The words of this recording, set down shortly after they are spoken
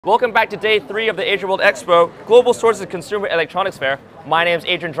Welcome back to day 3 of the Asia World Expo, Global Sources Consumer Electronics Fair. My name is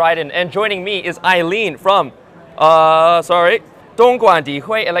Adrian Dryden, and joining me is Eileen from, Dongguan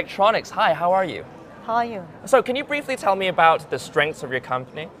Dihui Electronics. Hi, how are you? How are you? So, can you briefly tell me about the strengths of your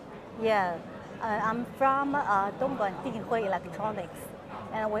company? Yeah, I'm from Dongguan Dihui Electronics,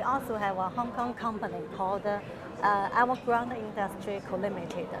 and we also have a Hong Kong company called Evergrande Industry Co.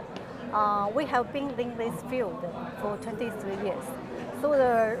 Limited. We have been in this field for 23 years. So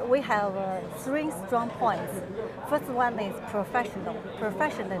we have 3 strong points. First one is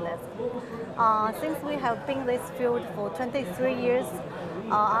professionalism. Since we have been in this field for 23 years,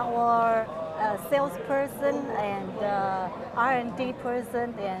 our salesperson and R&D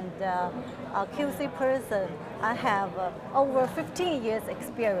person and QC person, I have over 15 years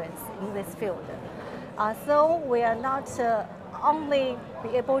experience in this field. So we are not only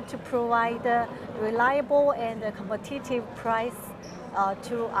be able to provide reliable and competitive price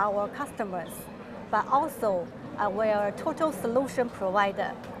to our customers, but also we are a total solution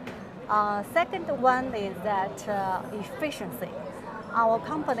provider. Second one is that efficiency. Our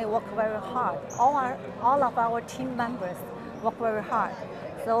company work very hard. All of our team members work very hard.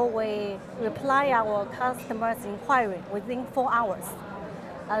 So we reply our customers' inquiry within 4 hours.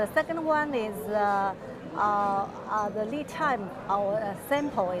 The second one is the lead time. Our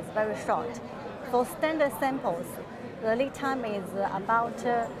sample is very short. For standard samples, the lead time is about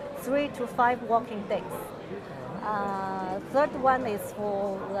 3 to 5 working days. Third one is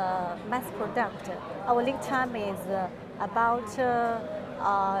for the mass product. Our lead time is about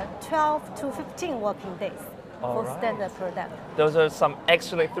 12 to 15 working days for standard product. Those are some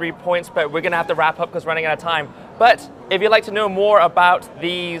excellent 3 points, but we're going to have to wrap up because we're running out of time. But if you'd like to know more about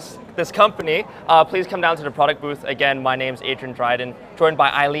this company, please come down to the product booth. Again, my name's Adrian Dryden, joined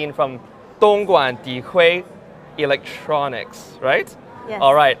by Eileen from Dongguan Dihui Electronics, right? Yes.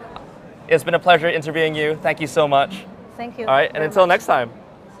 All right. It's been a pleasure interviewing you. Thank you so much. Thank you. All right, and until next time.